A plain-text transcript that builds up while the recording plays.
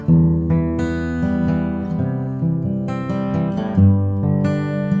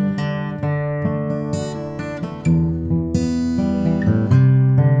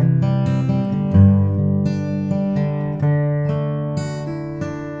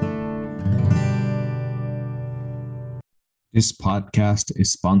This podcast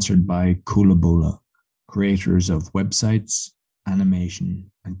is sponsored by Kulabula, creators of websites,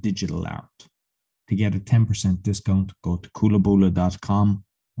 animation, and digital art. To get a 10% discount, go to kulabula.com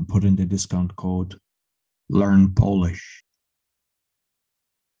and put in the discount code Learn Polish.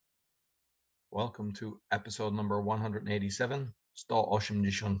 Welcome to episode number 187,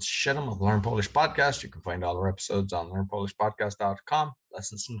 187 of Learn Polish Podcast. You can find all our episodes on learnpolishpodcast.com,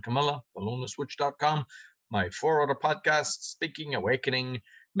 Lessons from Camilla, thelunaswitch.com, my 4 other podcasts, Speaking, Awakening,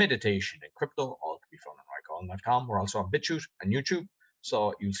 Meditation, and Crypto, all can be found on rycollin.com. We're also on BitChute and YouTube,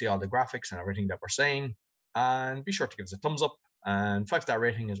 so you'll see all the graphics and everything that we're saying. And be sure to give us a thumbs up and 5-star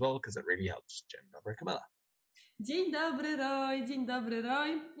rating as well, because it really helps. Dzień dobry, Camilla. Dzień dobry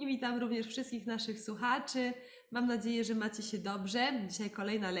Roy i witam również wszystkich naszych słuchaczy. Mam nadzieję, że macie się dobrze. Dzisiaj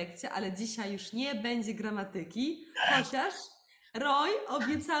kolejna lekcja, ale dzisiaj już nie będzie gramatyki, chociaż Roy,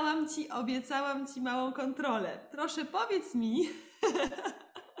 obiecałam ci małą kontrolę. Proszę powiedz mi,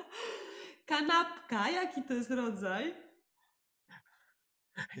 kanapka, jaki to jest rodzaj?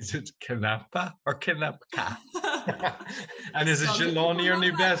 Is it kanapa or kanapka? And is it zielony or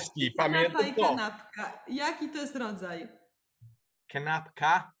niebieski? Pamiętaj to. Kanapka. Jaki to jest rodzaj?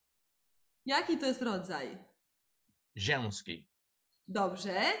 Kanapka. Jaki to jest rodzaj? Ziemski.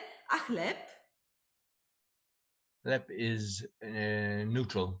 Dobrze. A chleb? Chleb is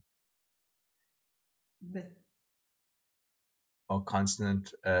neutral. B. Or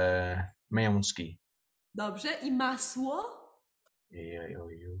consonant męski. Dobrze. I masło?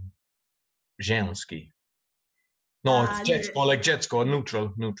 Ziemski. No, it's dziecko, like dziecko,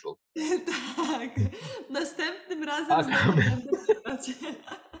 neutral. Tak. Następnym razem znowu będę pytać.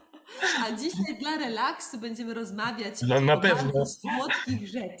 A dzisiaj dla relaksu będziemy rozmawiać o bardzo słodkich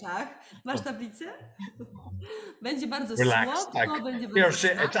rzeczach. Masz tablicę? Będzie bardzo słodko, tak. będzie bardzo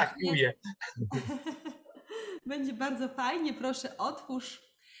smacznie. Będzie bardzo fajnie. Proszę, otwórz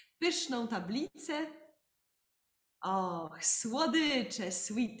pyszną tablicę. Och, słodycze,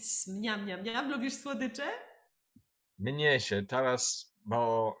 sweets, mniam. Lubisz słodycze? Mnie się teraz,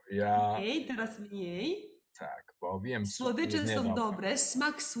 bo ja... Teraz mniej. Tak, bo wiem... Słodycze są dobre,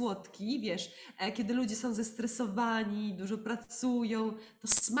 smak słodki, wiesz, kiedy ludzie są zestresowani, dużo pracują, to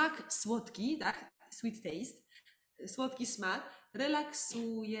smak słodki, tak, sweet taste, słodki smak,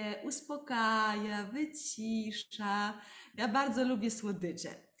 relaksuje, uspokaja, wycisza. Ja bardzo lubię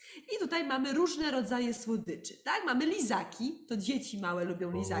słodycze. I tutaj mamy różne rodzaje słodyczy, tak? Mamy lizaki, to dzieci małe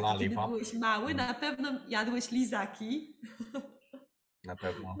lubią lizaki. Kiedy byłeś mały, na pewno jadłeś lizaki. Na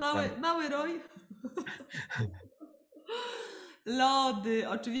pewno. Mały Roy. Lody.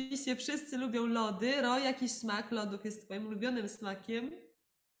 Oczywiście wszyscy lubią lody. Roy, jaki smak lodów jest twoim ulubionym smakiem?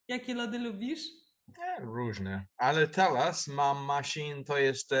 Jakie lody lubisz? Różne. Ale teraz mam maszyn, to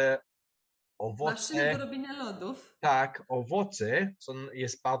jest owoce. Maszyny do robienia lodów. Tak, owoce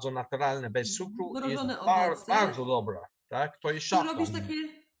jest bardzo naturalne, bez cukru. Mrożone jest bardzo dobra. Tak? To jest szokoladowe. Ty robisz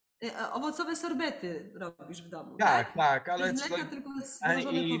takie owocowe sorbety robisz w domu, tak, ale bez mleka, tylko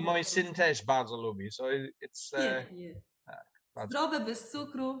i mój syn też bardzo lubi. So świetnie. Zdrowe, bez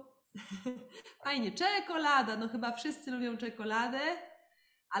cukru. Fajnie. Czekolada. No chyba wszyscy lubią czekoladę,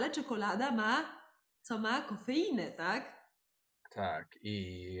 ale czekolada ma kofeinę, tak? Tak.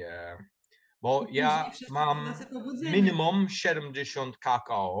 Bo ja mam minimum 70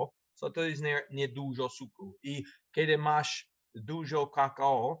 kakao, to jest niedużo cukru. I kiedy masz dużo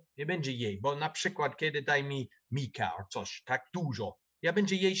kakao, nie będzie jej, bo na przykład kiedy daj mi mika or coś, tak dużo, ja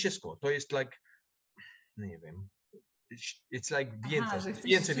będzie jej wszystko. To jest like, nie wiem, it's like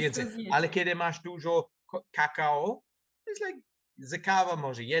więcej. Ale kiedy masz dużo kakao, it's like za kawa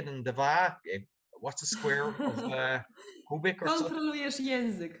może 1, 2, what's a square of kubik? Kontrolujesz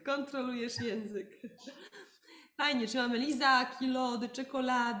język. Fajnie, czy mamy lizaki, lody,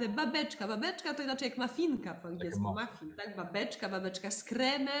 czekoladę, babeczka. Babeczka to inaczej jak mafinka po angielsku. Muffin, tak? Babeczka z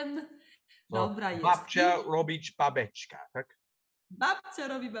kremem. Dobra jest. Babcia robić babeczka, tak? Babcia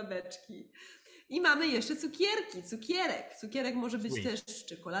robi babeczki. I mamy jeszcze cukierki, Cukierek może być też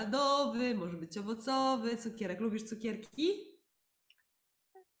czekoladowy, może być owocowy. Cukierek. Lubisz cukierki?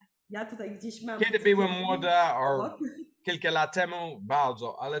 Ja tutaj gdzieś mam... Kiedy byłem młoda, kilka lat temu,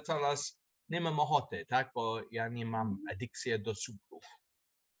 bardzo, ale teraz nie mam ochoty, tak? Bo ja nie mam adykcji do cukru.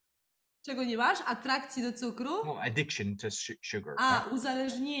 Czego nie masz? Atrakcji do cukru? No, addiction to sugar. Tak?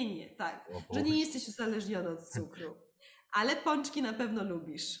 Uzależnienie, tak. Że nie jesteś uzależniony od cukru. Ale pączki na pewno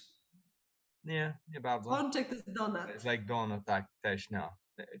lubisz. Nie bardzo. Pączek to jest donut. It's like donut, tak, też no.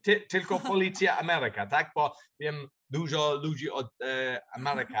 Tylko Policja Ameryka, tak? Bo wiem, dużo ludzi od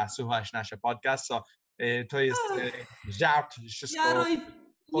Ameryka słuchasz nasz podcast, so to jest żart. Ja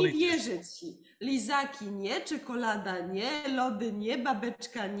Nie wierzę ci. Lizaki nie, czekolada nie, lody nie,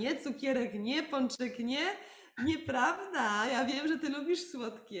 babeczka nie, cukierek nie, pączek nie. Nieprawda. Ja wiem, że ty lubisz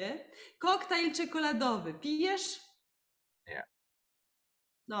słodkie. Koktajl czekoladowy. Pijesz? Nie.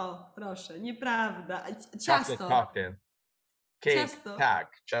 No, proszę, nieprawda. Ciasto. Cake, Ciasto.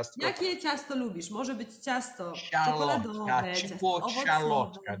 Tak, ciasto. Jakie ciasto lubisz? Może być ciasto czekoladowe, ciasto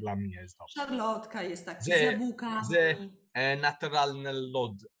szarlotka dla mnie jest dobrze. Szarlotka jest tak, z jabłkami. Naturalny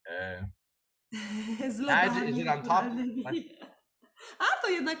lód. Z lodami naturalnymi. A, to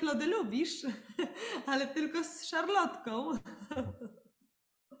jednak lody lubisz, ale tylko z szarlotką.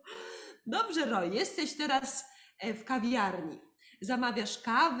 Dobrze, Roy, jesteś teraz w kawiarni. Zamawiasz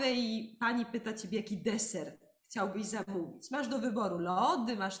kawę i pani pyta ciebie, jaki deser chciałbyś zamówić. Masz do wyboru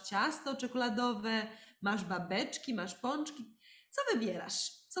lody, masz ciasto czekoladowe, masz babeczki, masz pączki. Co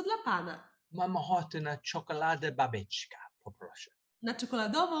wybierasz? Co dla pana? Mam ochotę na czekoladę babeczka, poproszę. Na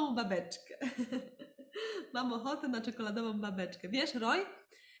czekoladową babeczkę. Mam ochotę na czekoladową babeczkę. Wiesz, Roy,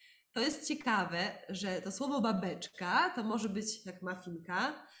 to jest ciekawe, że to słowo babeczka to może być jak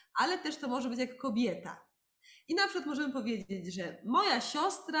mafinka, ale też to może być jak kobieta. I na przykład możemy powiedzieć, że moja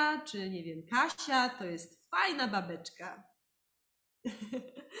siostra, czy nie wiem, Kasia, to jest fajna babeczka.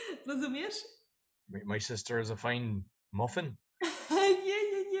 Rozumiesz? My sister is a fine muffin.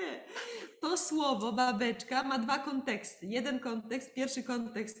 Nie. To słowo babeczka ma dwa konteksty. Jeden kontekst, pierwszy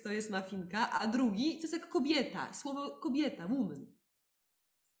kontekst to jest mafinka, a drugi to jest jak kobieta. Słowo kobieta, woman.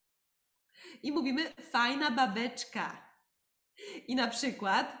 I mówimy fajna babeczka. I na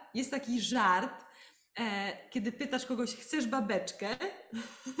przykład jest taki żart, kiedy pytasz kogoś, chcesz babeczkę?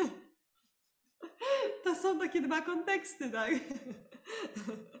 To są takie dwa konteksty, tak?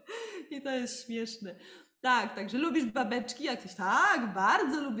 I to jest śmieszne. Tak, także lubisz babeczki? Jak ktoś, tak,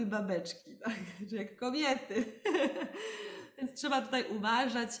 bardzo lubię babeczki, tak, jak kobiety. Więc trzeba tutaj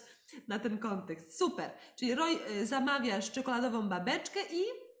uważać na ten kontekst. Super. Czyli Roy, zamawiasz czekoladową babeczkę i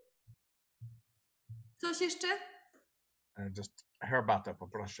coś jeszcze? Just herbatę,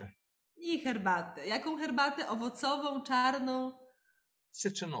 poproszę. I herbatę. Jaką herbatę? Owocową, czarną?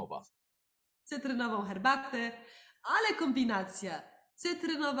 Cytrynowa. Cytrynową herbatę, ale kombinacja.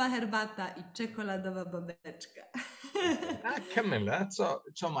 Cytrynowa herbata i czekoladowa babeczka. A Kamila,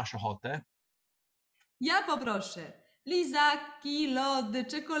 co masz ochotę? Ja poproszę lizaki, lody,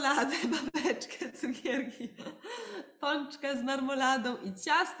 czekoladę, babeczkę, cukierki, pączka z marmoladą i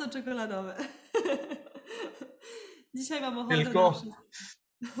ciasto czekoladowe. Dzisiaj mam ochotę Tylko? na wszystko.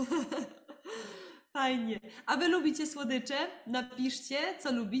 Fajnie. A wy lubicie słodycze? Napiszcie,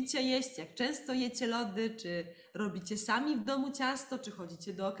 co lubicie jeść, jak często jecie lody, czy robicie sami w domu ciasto, czy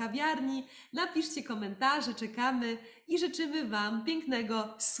chodzicie do kawiarni. Napiszcie komentarze, czekamy i życzymy wam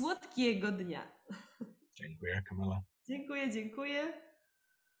pięknego, słodkiego dnia. Dziękuję, Kamila. Dziękuję.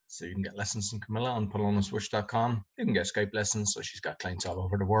 So you can get lessons from Camilla on putalonaswitch.com. You can get Skype lessons, so she's got clients all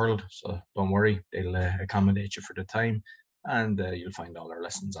over the world. So don't worry, they'll accommodate you for the time. And you'll find all our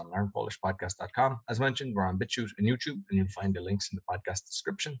lessons on learnpolishpodcast.com. As mentioned, we're on BitChute and YouTube, and you'll find the links in the podcast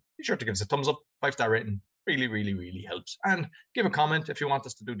description. Be sure to give us a thumbs up, 5-star rating. Really, really, really helps. And give a comment if you want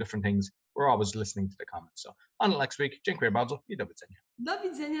us to do different things. We're always listening to the comments. So until next week, dziękuję bardzo i do widzenia.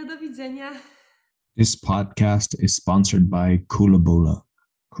 Do widzenia. This podcast is sponsored by Kulabula,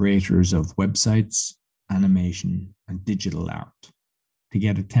 creators of websites, animation, and digital art. To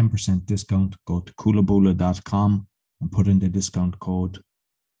get a 10% discount, go to kulabula.com and put in the discount code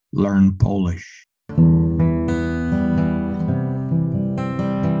Learn Polish.